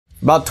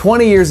About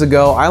 20 years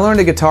ago, I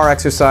learned a guitar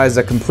exercise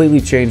that completely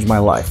changed my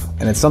life,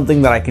 and it's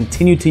something that I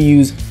continue to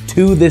use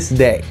to this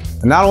day.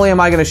 And not only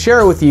am I going to share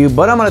it with you,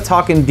 but I'm going to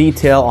talk in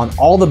detail on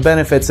all the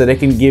benefits that it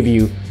can give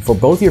you for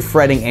both your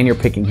fretting and your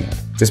picking hand.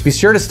 Just be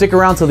sure to stick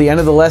around till the end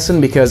of the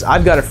lesson because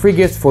I've got a free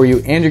gift for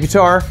you and your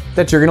guitar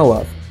that you're going to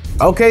love.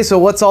 Okay, so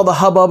what's all the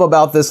hubbub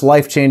about this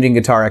life-changing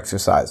guitar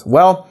exercise?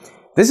 Well,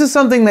 this is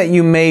something that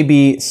you may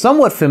be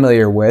somewhat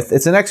familiar with.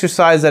 It's an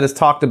exercise that is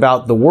talked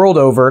about the world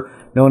over,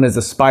 known as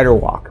the spider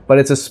walk. But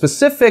it's a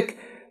specific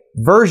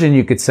version,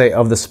 you could say,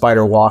 of the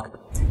spider walk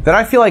that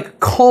I feel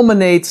like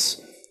culminates,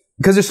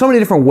 because there's so many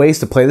different ways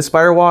to play the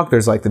spider walk.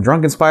 There's like the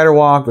drunken spider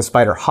walk, the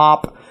spider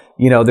hop,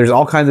 there's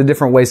all kinds of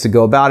different ways to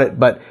go about it.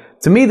 But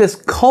to me, this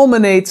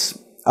culminates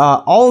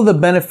all of the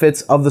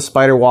benefits of the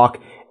spider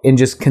walk in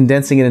just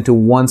condensing it into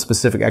one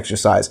specific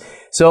exercise.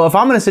 So if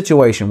I'm in a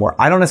situation where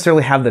I don't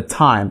necessarily have the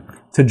time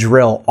to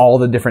drill all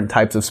the different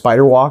types of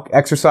spider walk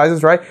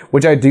exercises, right?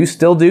 Which I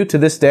still do to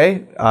this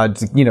day,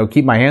 to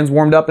keep my hands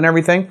warmed up and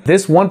everything.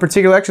 This one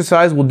particular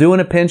exercise will do in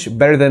a pinch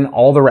better than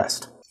all the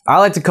rest. I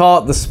like to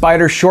call it the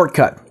spider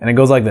shortcut, and it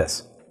goes like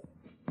this.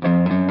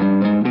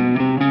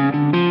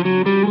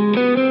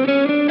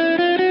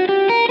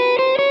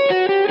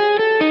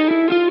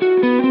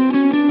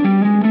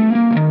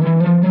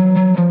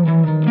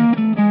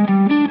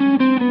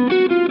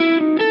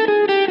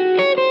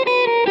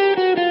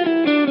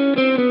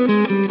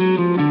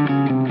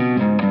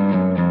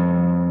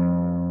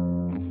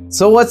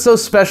 So what's so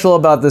special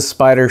about this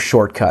spider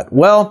shortcut?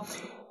 Well,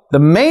 the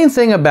main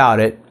thing about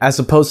it, as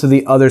opposed to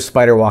the other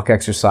spider walk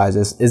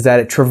exercises, is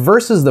that it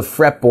traverses the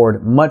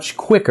fretboard much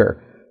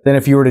quicker than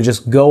if you were to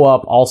just go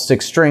up all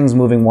 6 strings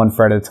moving one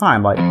fret at a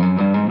time. Like,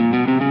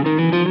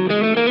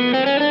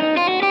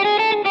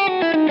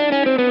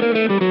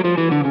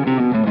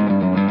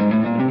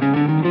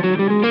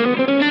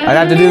 I'd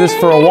have to do this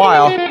for a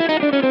while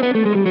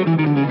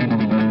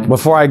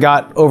before I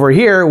got over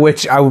here,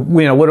 which I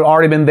would have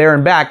already been there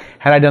and back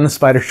had I done the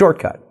spider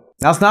shortcut.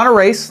 Now, it's not a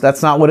race,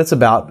 that's not what it's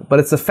about, but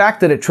it's the fact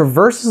that it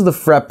traverses the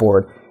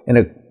fretboard in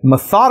a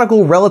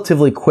methodical,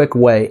 relatively quick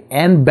way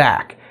and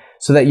back,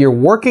 so that you're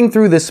working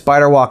through this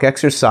spider walk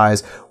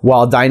exercise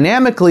while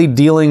dynamically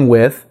dealing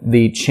with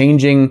the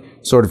changing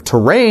sort of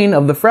terrain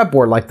of the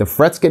fretboard, like the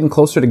frets getting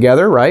closer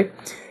together, right?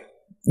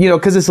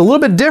 Because it's a little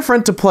bit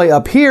different to play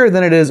up here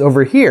than it is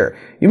over here.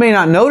 You may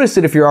not notice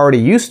it if you're already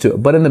used to it,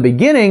 but in the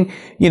beginning,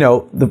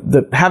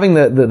 having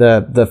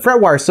the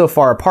fret wire so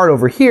far apart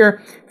over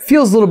here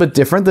feels a little bit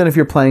different than if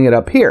you're playing it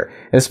up here.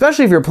 And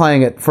especially if you're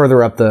playing it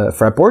further up the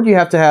fretboard, you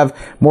have to have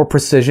more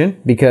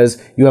precision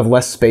because you have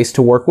less space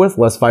to work with,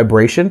 less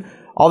vibration.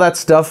 All that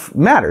stuff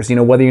matters,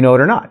 whether you know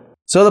it or not.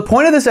 So the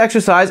point of this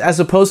exercise, as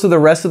opposed to the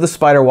rest of the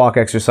spider walk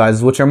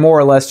exercises, which are more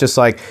or less just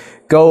like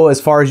go as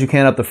far as you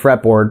can up the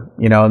fretboard,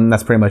 and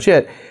that's pretty much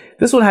it.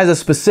 This one has a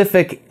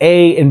specific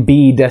A and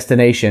B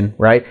destination,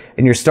 right?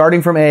 And you're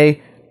starting from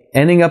A,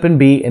 ending up in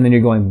B, and then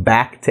you're going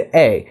back to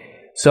A.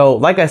 So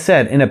like I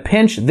said, in a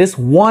pinch, this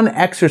one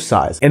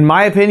exercise, in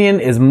my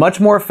opinion, is much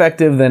more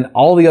effective than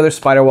all the other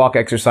spider walk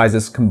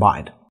exercises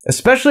combined.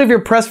 Especially if you're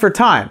pressed for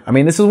time. I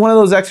mean, this is one of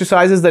those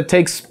exercises that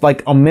takes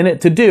like a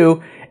minute to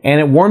do, and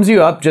it warms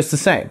you up just the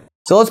same.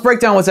 So let's break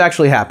down what's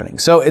actually happening.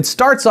 So it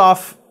starts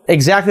off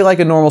exactly like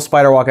a normal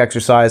spider walk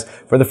exercise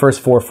for the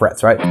first 4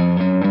 frets, right?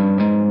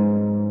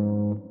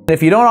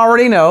 If you don't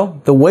already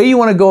know, the way you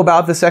want to go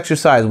about this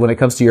exercise when it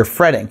comes to your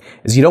fretting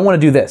is you don't want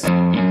to do this,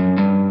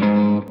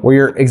 where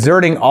you're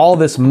exerting all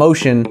this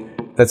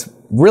motion that's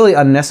really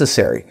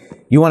unnecessary.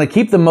 You want to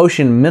keep the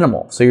motion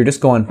minimal, so you're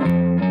just going.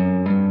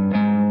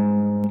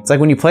 It's like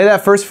when you play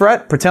that first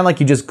fret, pretend like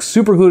you just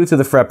super glued it to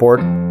the fretboard.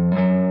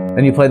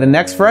 Then you play the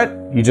next fret,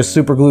 you just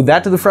super glued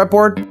that to the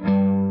fretboard,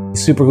 you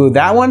super glued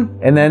that one,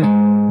 and then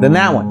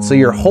that one. So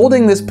you're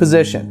holding this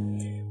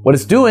position. What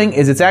it's doing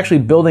is it's actually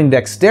building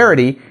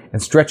dexterity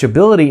and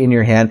stretchability in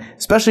your hand,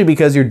 especially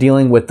because you're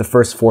dealing with the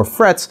first 4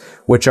 frets,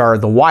 which are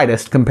the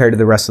widest compared to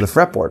the rest of the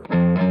fretboard.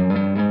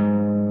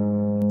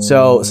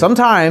 So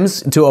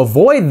sometimes to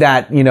avoid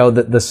that,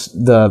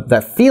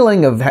 that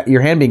feeling of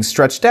your hand being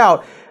stretched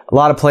out, a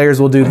lot of players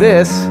will do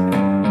this,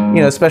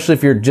 especially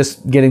if you're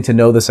just getting to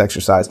know this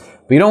exercise.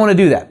 But you don't want to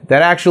do that.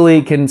 That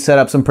actually can set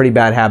up some pretty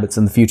bad habits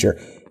in the future.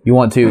 You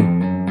want to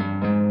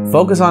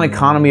focus on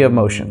economy of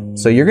motion.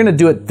 So you're going to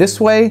do it this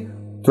way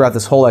throughout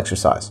this whole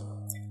exercise.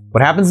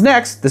 What happens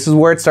next, this is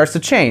where it starts to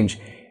change,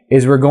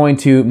 is we're going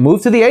to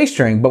move to the A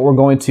string, but we're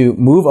going to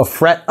move a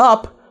fret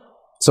up.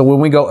 So when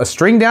we go a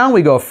string down,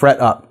 we go a fret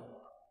up.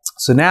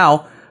 So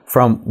now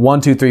from 1,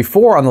 2, 3,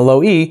 4 on the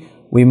low E,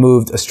 we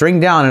moved a string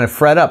down and a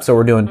fret up. So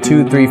we're doing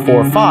 2, 3,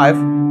 4, 5.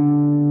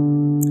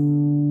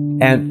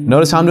 And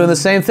notice how I'm doing the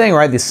same thing,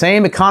 right? The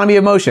same economy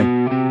of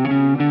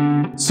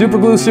motion. Super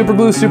glue, super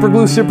glue, super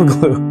glue, super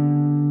glue.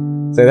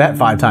 Say that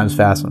 5 times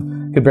fast.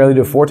 Could barely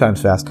do it 4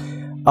 times fast.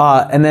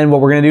 And then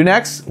what we're going to do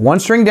next, 1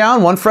 string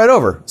down, 1 fret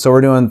over. So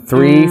we're doing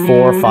 3,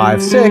 4,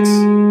 5, 6.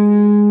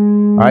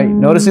 All right,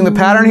 noticing the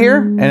pattern here,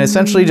 and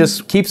essentially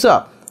just keeps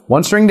up.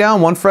 1 string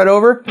down, 1 fret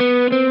over.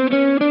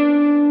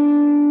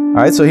 All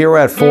right, so here we're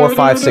at 4,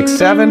 5, 6,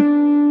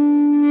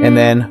 7, and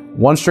then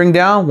 1 string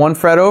down, 1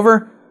 fret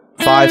over,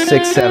 5,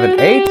 6, 7,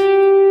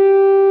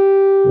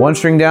 8, 1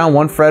 string down,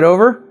 1 fret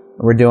over, and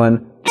we're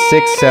doing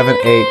 6, 7,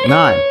 8,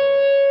 9.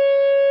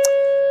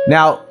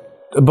 Now,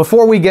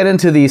 before we get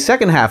into the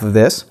second half of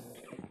this,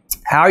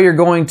 how you're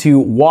going to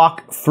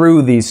walk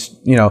through these,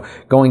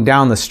 going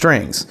down the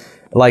strings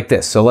like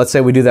this. So let's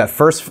say we do that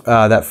first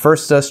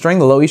string,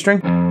 the low E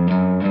string.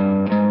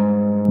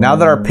 Now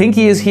that our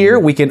pinky is here,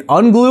 we can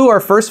unglue our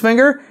first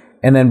finger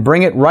and then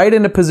bring it right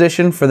into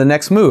position for the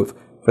next move,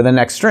 for the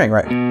next string,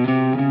 right?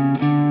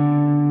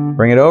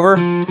 Bring it over.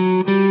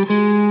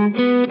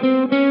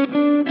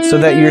 So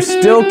that you're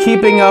still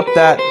keeping up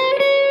that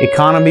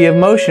economy of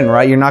motion,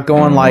 right? You're not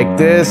going like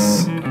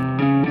this,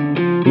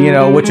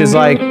 which is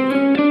like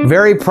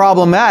very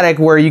problematic,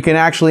 where you can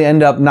actually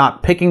end up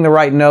not picking the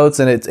right notes,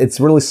 and it's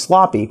really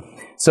sloppy.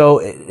 So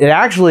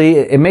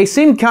it may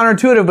seem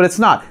counterintuitive, but it's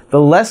not. The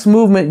less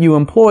movement you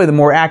employ, the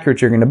more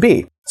accurate you're going to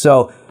be.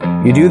 So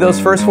you do those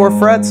first 4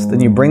 frets,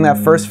 then you bring that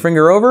first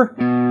finger over,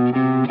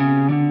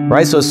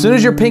 right? So as soon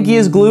as your pinky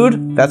is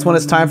glued, that's when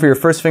it's time for your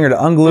first finger to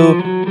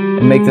unglue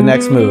and make the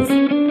next move.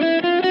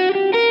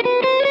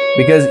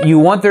 Because you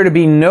want there to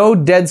be no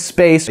dead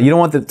space. You don't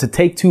want it to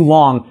take too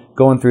long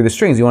going through the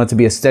strings. You want it to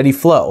be a steady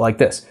flow like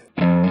this.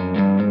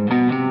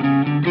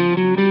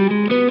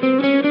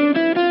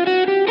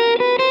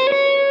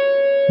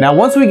 Now,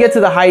 once we get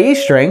to the high E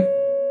string,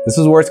 this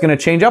is where it's going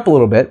to change up a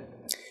little bit.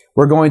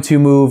 We're going to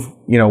move,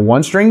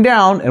 1 string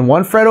down and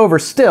 1 fret over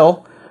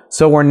still.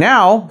 So we're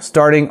now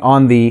starting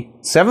on the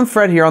 7th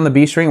fret here on the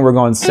B string. We're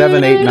going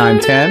 7, 8, 9,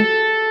 10.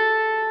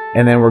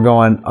 And then we're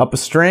going up a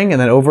string and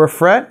then over a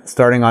fret,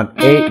 starting on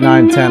 8,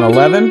 9, 10,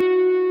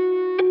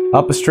 11.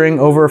 Up a string,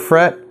 over a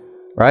fret,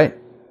 right?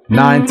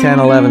 9,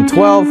 10, 11,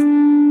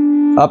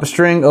 12. Up a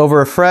string,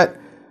 over a fret,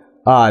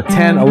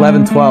 10,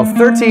 11, 12,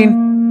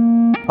 13.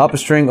 Up a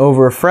string,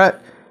 over a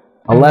fret,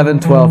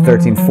 11, 12,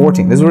 13,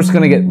 14. This is where it's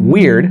going to get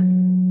weird,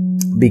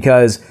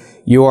 because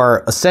you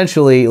are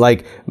essentially,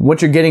 like,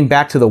 once you're getting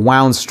back to the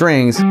wound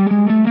strings, it's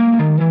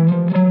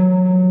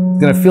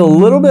going to feel a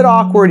little bit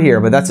awkward here,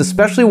 but that's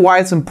especially why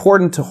it's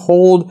important to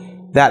hold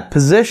that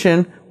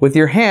position with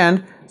your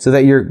hand so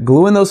that you're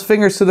gluing those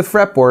fingers to the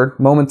fretboard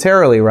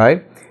momentarily,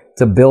 right?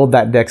 To build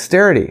that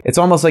dexterity. It's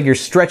almost like you're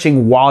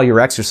stretching while you're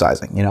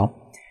exercising,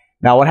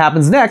 Now what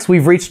happens next,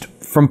 we've reached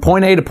from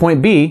point A to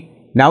point B.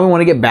 Now we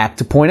want to get back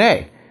to point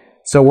A.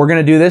 So we're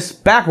going to do this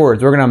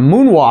backwards. We're going to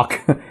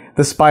moonwalk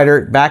the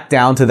spider back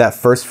down to that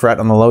first fret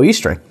on the low E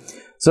string.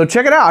 So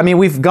check it out. I mean,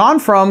 we've gone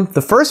from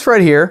the first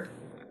fret here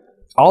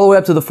all the way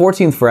up to the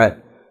 14th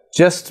fret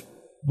just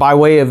by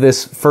way of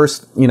this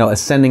first,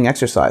 ascending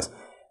exercise.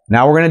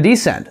 Now we're going to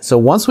descend. So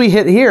once we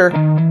hit here,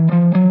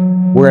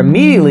 we're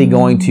immediately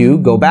going to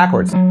go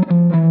backwards.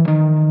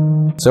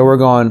 So we're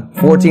going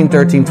 14,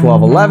 13,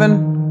 12, 11.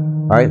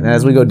 All right, and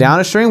as we go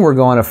down a string, we're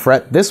going a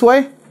fret this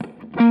way.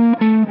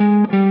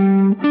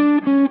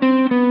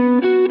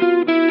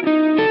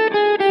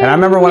 And I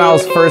remember when I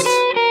was first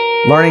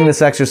learning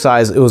this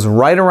exercise, it was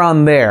right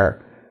around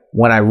there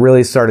when I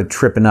really started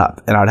tripping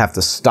up, and I'd have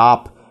to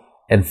stop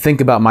and think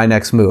about my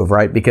next move,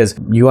 right? Because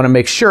you want to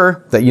make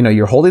sure that,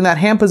 you're holding that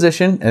hand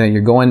position and then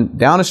you're going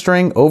down a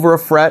string, over a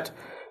fret,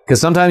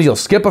 because sometimes you'll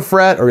skip a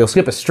fret or you'll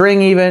skip a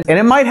string even, and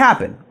it might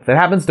happen. If that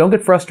happens, don't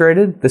get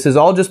frustrated. This is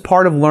all just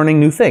part of learning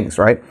new things,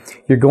 right?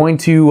 You're going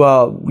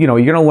to, you're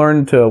going to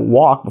learn to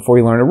walk before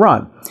you learn to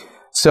run.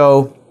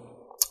 So,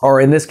 or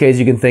in this case,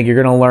 you can think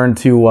you're going to learn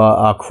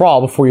to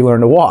crawl before you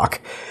learn to walk.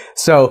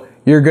 So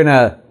you're going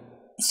to,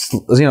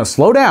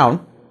 slow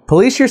down,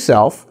 police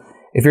yourself.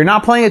 If you're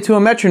not playing it to a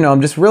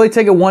metronome, just really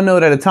take it one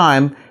note at a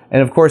time.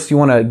 And of course, you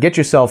want to get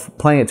yourself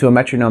playing it to a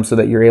metronome so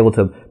that you're able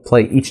to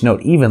play each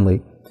note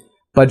evenly.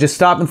 But just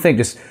stop and think,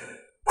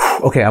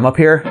 okay, I'm up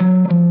here.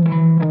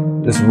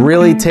 Just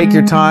really take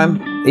your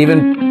time,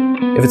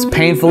 even if it's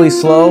painfully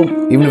slow,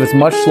 even if it's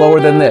much slower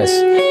than this,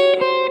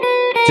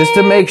 just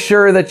to make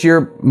sure that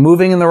you're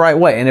moving in the right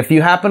way. And if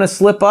you happen to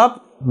slip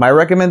up, my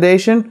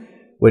recommendation,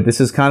 this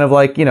is kind of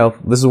like,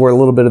 this is where a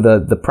little bit of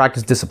the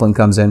practice discipline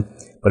comes in.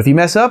 But if you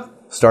mess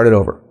up, start it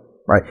over,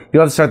 right? You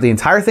don't have to start the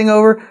entire thing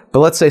over, but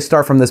let's say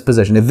start from this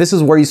position. If this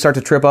is where you start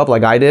to trip up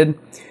like I did,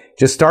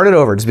 just start it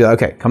over. Just be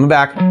like, okay, coming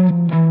back.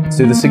 Let's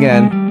do this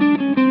again.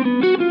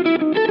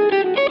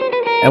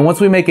 And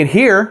once we make it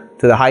here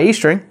to the high E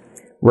string,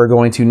 we're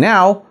going to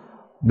now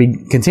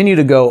continue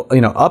to go,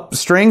 up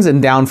strings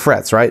and down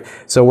frets, right?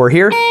 So we're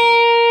here,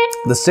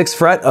 the 6th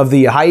fret of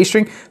the high E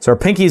string. So our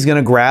pinky is going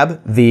to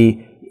grab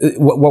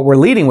what we're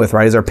leading with,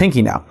 right, is our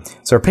pinky now.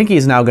 So our pinky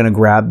is now going to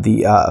grab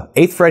the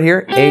 8th fret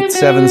here, 8,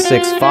 7,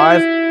 6,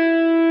 5.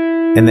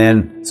 And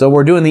then, so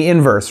we're doing the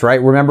inverse, right?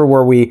 Remember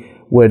where we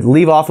would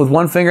leave off with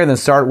one finger and then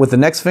start with the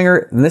next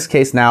finger. In this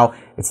case now,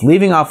 it's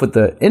leaving off with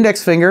the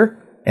index finger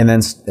and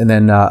then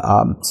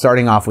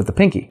starting off with the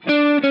pinky.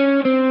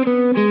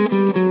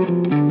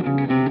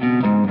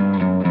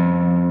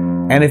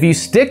 And if you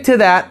stick to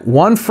that,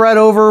 1 fret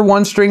over,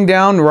 1 string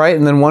down, right,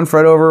 and then 1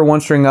 fret over, 1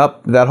 string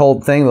up, that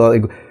whole thing,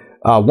 like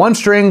 1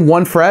 string,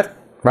 1 fret,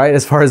 right,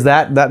 as far as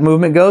that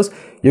movement goes,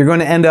 you're going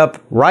to end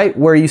up right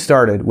where you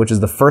started, which is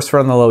the first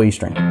fret on the low E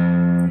string.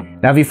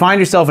 Now, if you find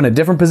yourself in a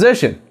different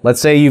position,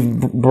 let's say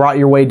you've brought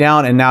your way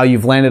down and now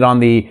you've landed on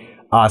the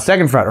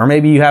second fret, or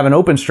maybe you have an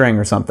open string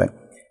or something,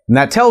 and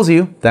that tells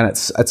you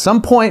that at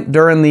some point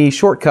during the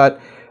shortcut,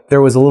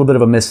 there was a little bit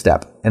of a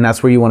misstep, and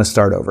that's where you want to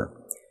start over.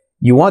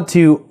 You want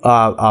to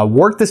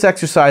work this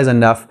exercise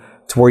enough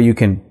to where you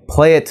can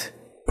play it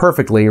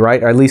perfectly,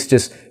 right? Or at least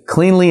just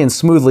cleanly and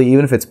smoothly,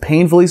 even if it's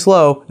painfully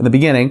slow in the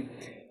beginning,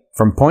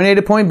 from point A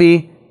to point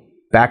B,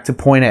 back to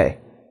point A.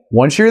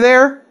 Once you're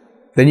there,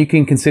 then you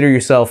can consider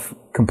yourself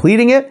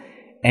completing it,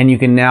 and you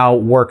can now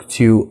work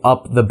to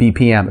up the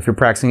BPM if you're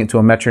practicing it to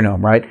a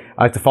metronome, right?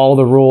 I like to follow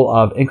the rule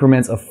of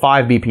increments of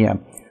 5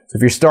 BPM. So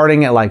if you're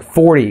starting at like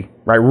 40,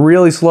 right,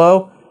 really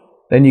slow,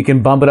 then you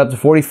can bump it up to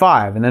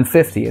 45, and then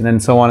 50, and then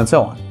so on and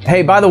so on.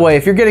 Hey, by the way,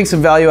 if you're getting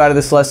some value out of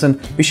this lesson,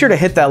 be sure to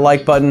hit that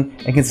like button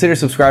and consider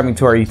subscribing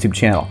to our YouTube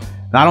channel.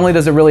 Not only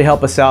does it really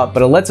help us out,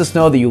 but it lets us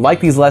know that you like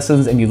these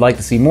lessons and you'd like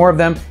to see more of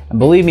them, and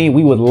believe me,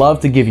 we would love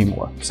to give you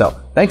more. So,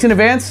 thanks in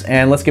advance,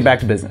 and let's get back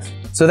to business.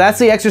 So that's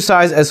the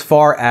exercise as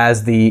far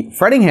as the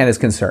fretting hand is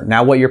concerned.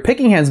 Now, what your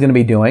picking hand is going to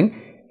be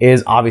doing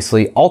is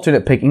obviously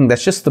alternate picking.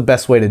 That's just the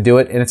best way to do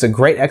it, and it's a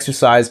great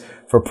exercise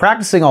for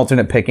practicing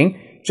alternate picking,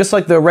 just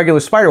like the regular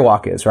spider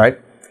walk is, right?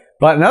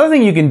 But another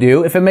thing you can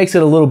do, if it makes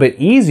it a little bit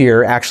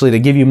easier actually to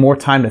give you more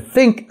time to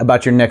think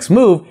about your next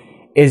move,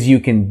 is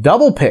you can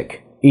double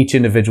pick each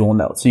individual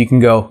note. So you can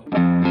go,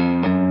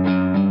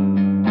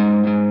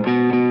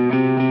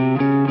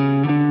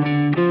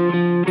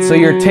 so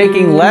you're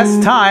taking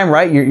less time,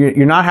 right?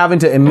 You're not having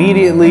to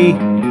immediately,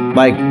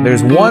 like,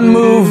 there's one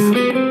move,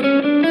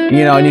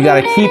 you know, and you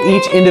got to keep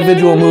each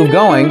individual move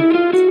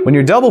going. When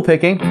you're double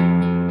picking,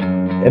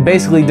 it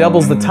basically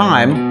doubles the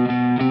time.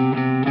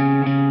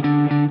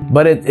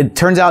 But it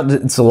turns out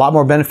it's a lot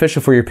more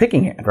beneficial for your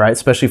picking hand, right?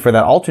 Especially for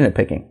that alternate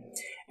picking.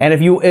 And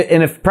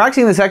if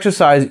practicing this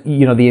exercise,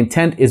 you know, the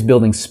intent is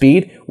building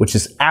speed, which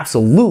this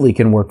absolutely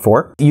can work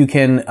for. You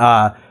can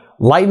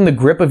lighten the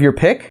grip of your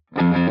pick.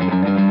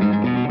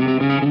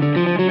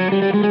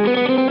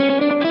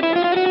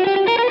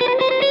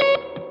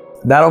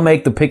 That'll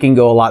make the picking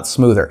go a lot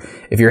smoother.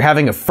 If you're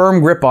having a firm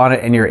grip on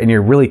it and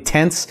you're really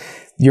tense,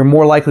 you're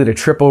more likely to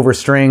trip over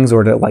strings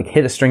or to like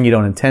hit a string you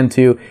don't intend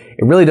to.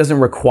 It really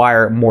doesn't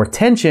require more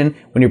tension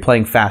when you're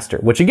playing faster,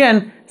 which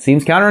again,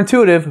 seems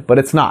counterintuitive, but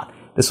it's not.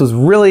 This was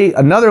really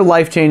another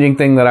life-changing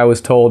thing that I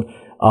was told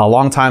a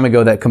long time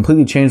ago that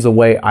completely changed the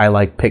way I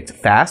like picked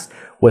fast,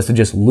 was to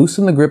just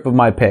loosen the grip of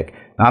my pick.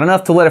 Not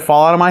enough to let it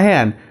fall out of my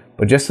hand,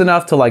 but just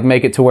enough to like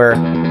make it to where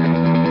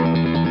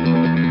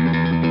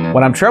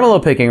when I'm tremolo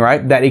picking,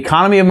 right, that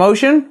economy of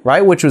motion,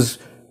 right, which was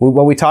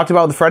what we talked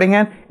about with the fretting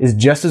hand, is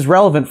just as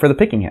relevant for the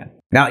picking hand.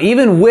 Now,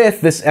 even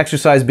with this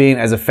exercise being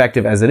as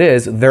effective as it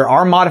is, there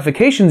are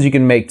modifications you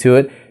can make to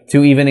it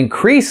to even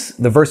increase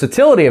the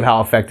versatility of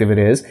how effective it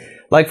is.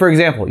 Like, for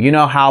example, you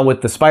know how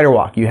with the spider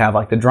walk, you have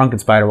like the drunken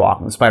spider walk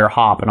and the spider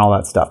hop and all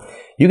that stuff.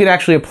 You can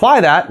actually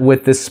apply that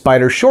with this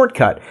spider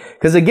shortcut.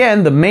 Because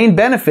again, the main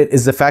benefit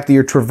is the fact that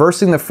you're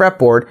traversing the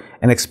fretboard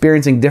and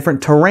experiencing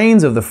different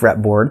terrains of the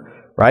fretboard,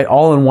 right,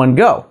 all in one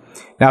go.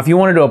 Now, if you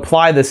wanted to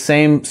apply the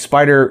same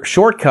spider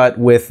shortcut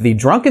with the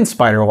drunken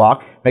spider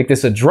walk, make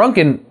this a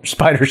drunken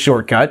spider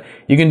shortcut,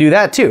 you can do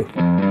that too.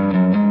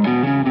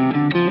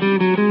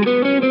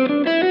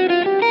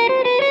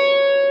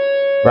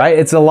 Right?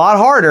 It's a lot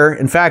harder.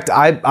 In fact,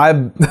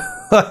 I'd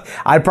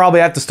probably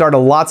have to start a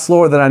lot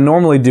slower than I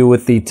normally do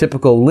with the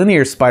typical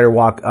linear spider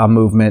walk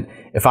movement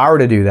if I were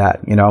to do that,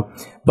 you know.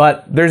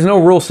 But there's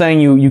no rule saying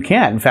you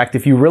can't. In fact,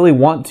 if you really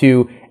want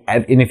to,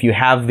 and if you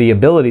have the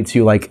ability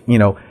to, like, you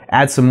know,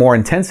 add some more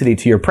intensity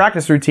to your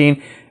practice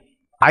routine,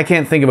 I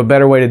can't think of a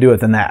better way to do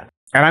it than that.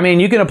 And I mean,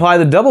 you can apply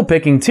the double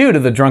picking too to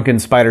the drunken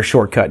spider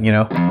shortcut, you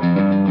know.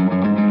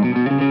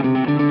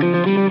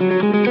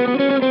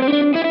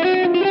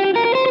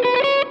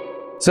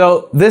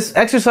 So this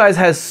exercise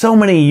has so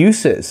many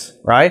uses,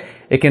 right?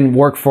 It can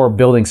work for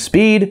building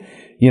speed.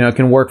 You know, it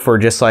can work for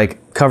just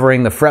like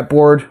covering the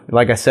fretboard,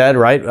 like I said,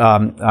 right?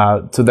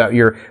 So that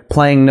you're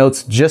playing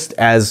notes just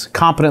as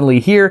competently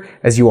here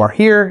as you are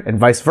here, and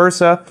vice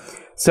versa.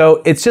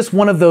 So it's just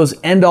one of those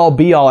end-all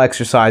be-all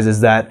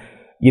exercises that,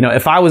 you know,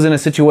 if I was in a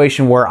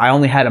situation where I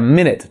only had a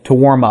minute to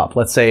warm up,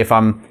 let's say if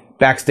I'm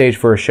backstage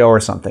for a show or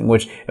something,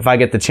 which if I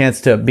get the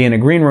chance to be in a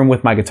green room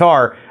with my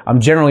guitar, I'm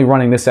generally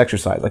running this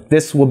exercise. Like,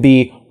 this will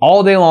be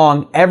all day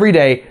long, every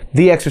day,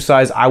 the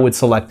exercise I would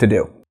select to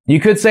do. You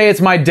could say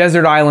it's my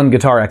desert island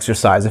guitar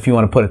exercise if you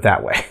want to put it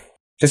that way.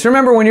 Just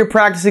remember, when you're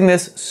practicing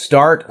this,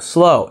 start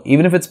slow.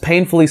 Even if it's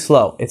painfully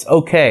slow, it's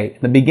okay.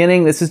 In the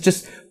beginning, this is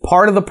just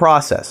part of the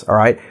process, all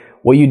right?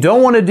 What you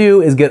don't want to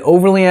do is get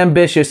overly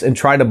ambitious and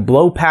try to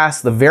blow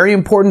past the very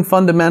important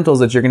fundamentals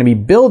that you're going to be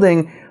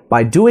building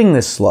by doing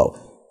this slow.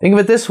 Think of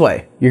it this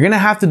way. You're going to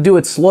have to do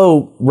it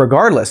slow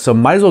regardless, so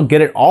might as well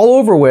get it all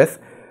over with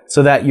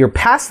so that you're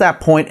past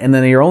that point and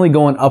then you're only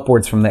going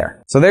upwards from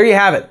there. So there you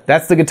have it.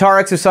 That's the guitar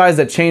exercise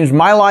that changed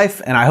my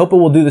life, and I hope it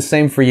will do the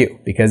same for you,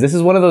 because this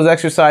is one of those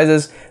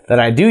exercises that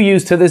I do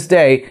use to this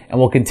day and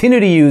will continue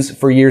to use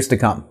for years to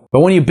come.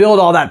 But when you build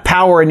all that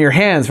power in your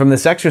hands from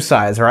this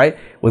exercise, right?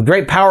 With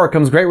great power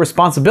comes great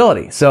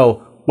responsibility.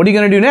 So what are you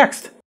going to do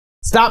next?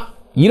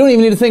 Stop. You don't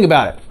even need to think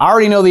about it. I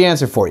already know the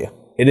answer for you.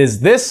 It is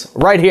this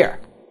right here.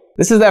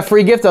 This is that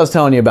free gift I was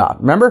telling you about.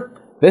 Remember?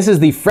 This is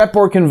the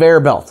fretboard conveyor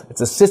belt.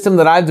 It's a system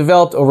that I've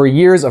developed over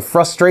years of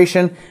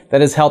frustration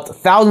that has helped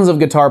thousands of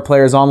guitar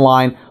players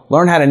online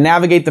learn how to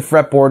navigate the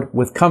fretboard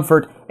with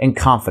comfort and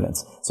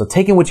confidence. So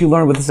taking what you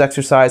learned with this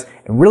exercise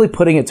and really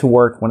putting it to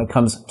work when it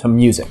comes to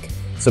music.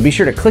 So be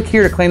sure to click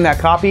here to claim that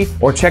copy,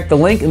 or check the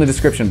link in the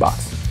description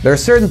box. There are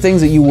certain things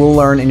that you will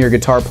learn in your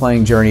guitar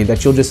playing journey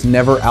that you'll just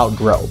never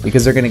outgrow,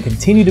 because they're going to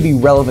continue to be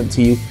relevant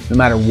to you no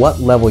matter what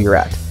level you're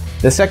at.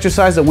 This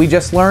exercise that we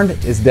just learned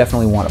is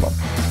definitely one of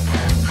them.